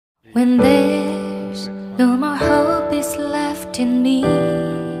When there's no more hope is left in me,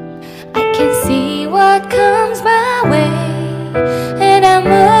 I can see what comes my way, and I'm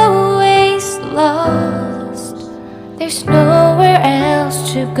always lost. There's nowhere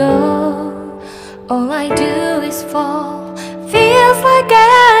else to go. All I do is fall. Feels like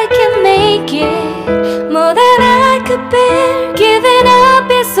I can make it more than I could bear. Giving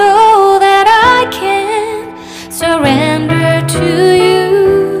up is all that I can surrender to you.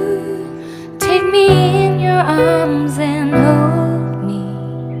 Take me in your arms and hold me.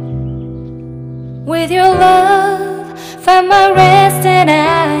 With your love, find my rest, and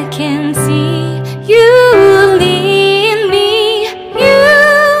I can see you lead me.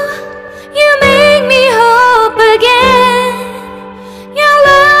 You make me hope again. Your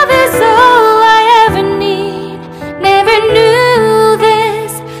love is all I ever need. Never knew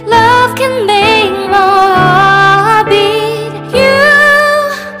this love can make my heart beat.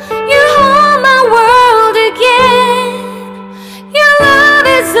 You hold my world again. Your love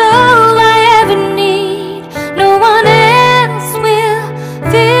is all I ever need. No one else will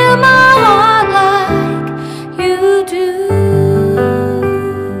fill my heart like you do.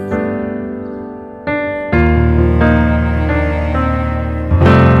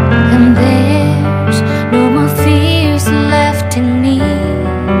 And there's no more fears left in me.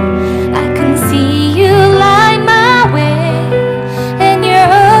 I can see you light my way, and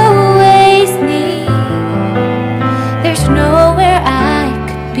you're always near. There's nowhere I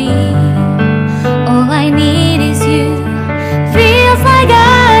could be. All I need is you. Feels like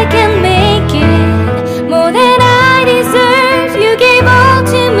I can make it more than I deserve. You gave all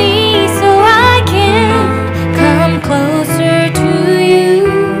to me so I can come closer to you.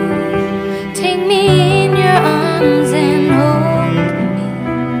 Take me in your arms and hold me.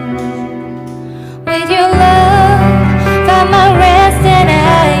 With your love, find my rest, and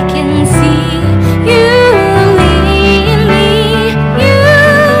I can see you lead me.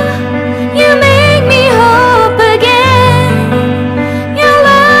 You make me hope again. Your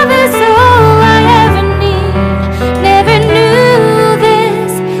love is all I ever need. Never knew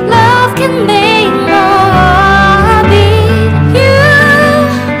this love can make my heart beat.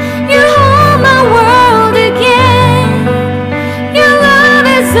 You hold my world again. Your love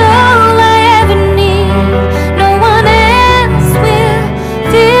is all I ever need. No one else will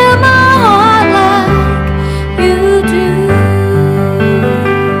fill my heart like you do.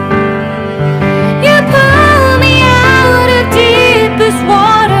 You pull me out of deepest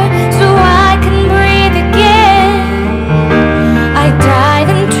water so I can breathe again. I dive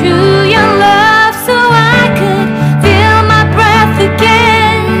into your love so I could feel my breath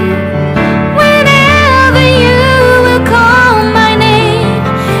again. Whenever you will call my name,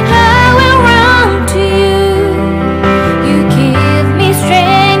 I will run to you. You give me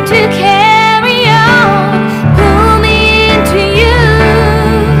strength to carry on. Pull me into you.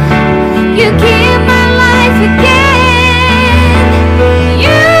 You give my life again.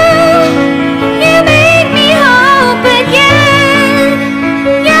 You make me hope again.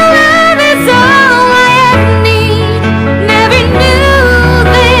 Your love is all I ever need. Never knew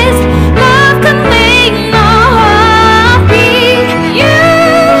this love could make my heart beat.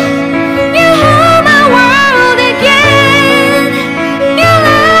 You hold my world again. Your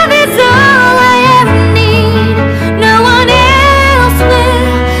love is all I ever need. No one else will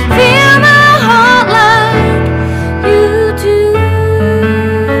fill my heart like you do.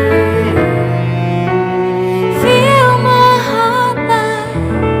 Fill my heart like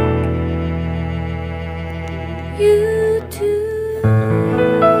you do.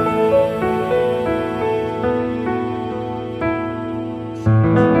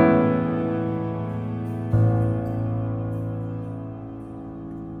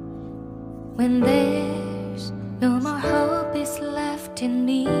 When there's no more hope is left in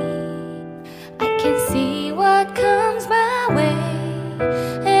me, I can see what comes my way,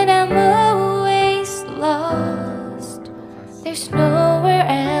 and I'm always lost. There's nowhere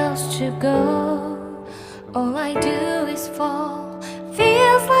else to go. All I do is fall.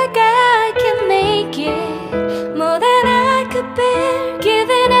 Feels like I can make it more than I could bear.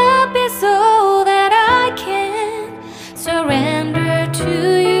 Giving up is all that I can surrender to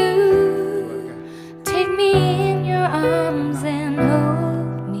you. Take me in your arms and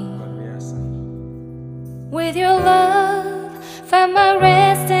hold me. With your love, find my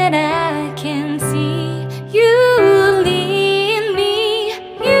rest, and I can see you lead me.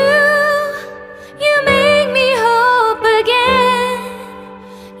 You make me hope again.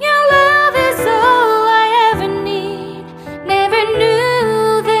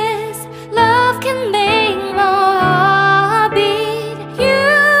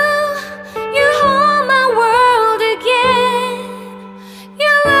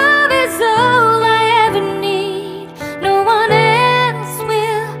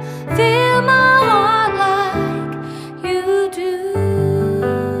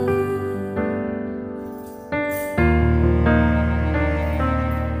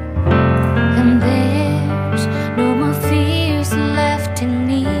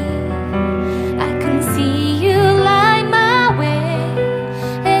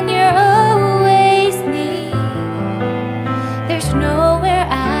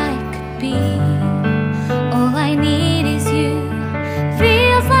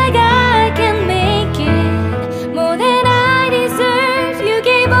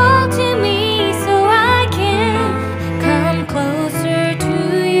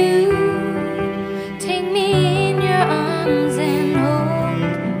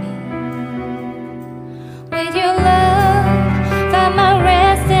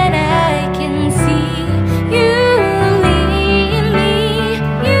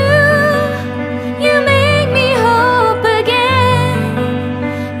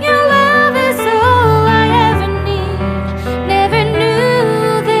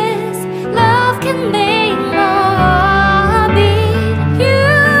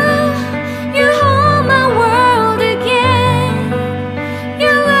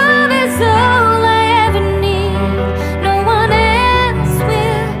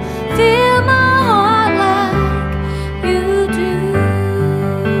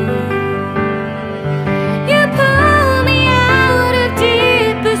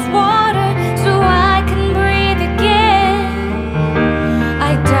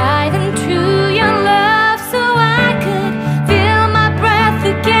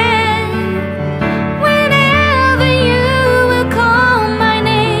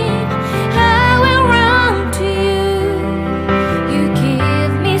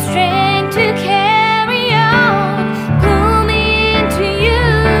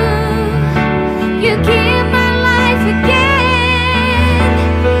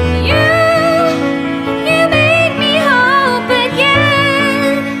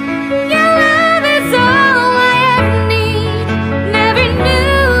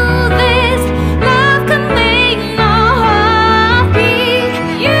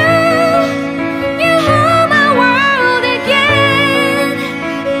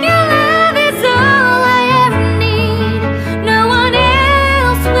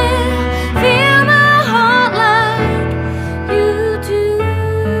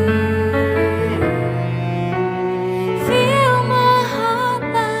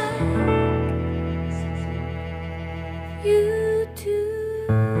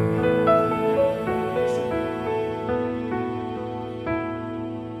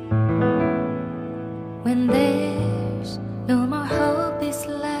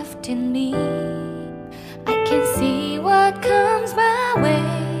 in me. I can see what comes my way,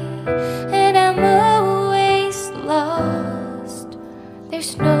 and I'm always lost.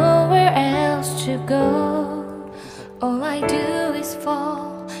 There's nowhere else to go. All I do is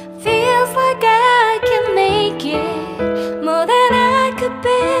fall. Feels like I can make it more than I could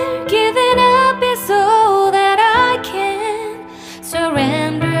bear. Giving up is all that I can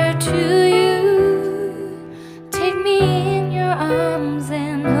surrender to you. Take me in your arms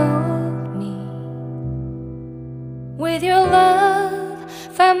and hold me. With your love,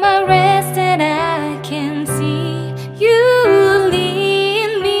 find my rest, and I can see you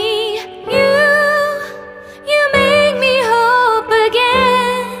lead me. You make me hope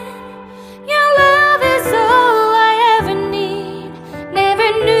again. Your love is all I ever need. Never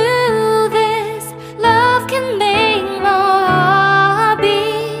knew this love can make my heart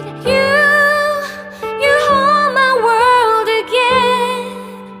beat. You hold my world again.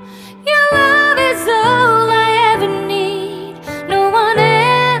 Your love is all I ever need. No one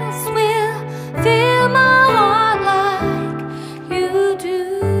else will fill my heart like you do.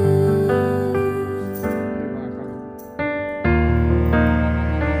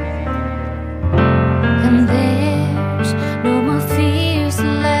 And there's no more fears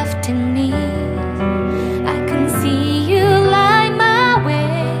left in me. I can see you light my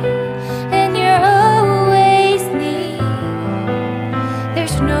way, and you're always near.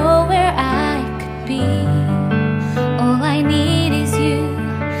 There's no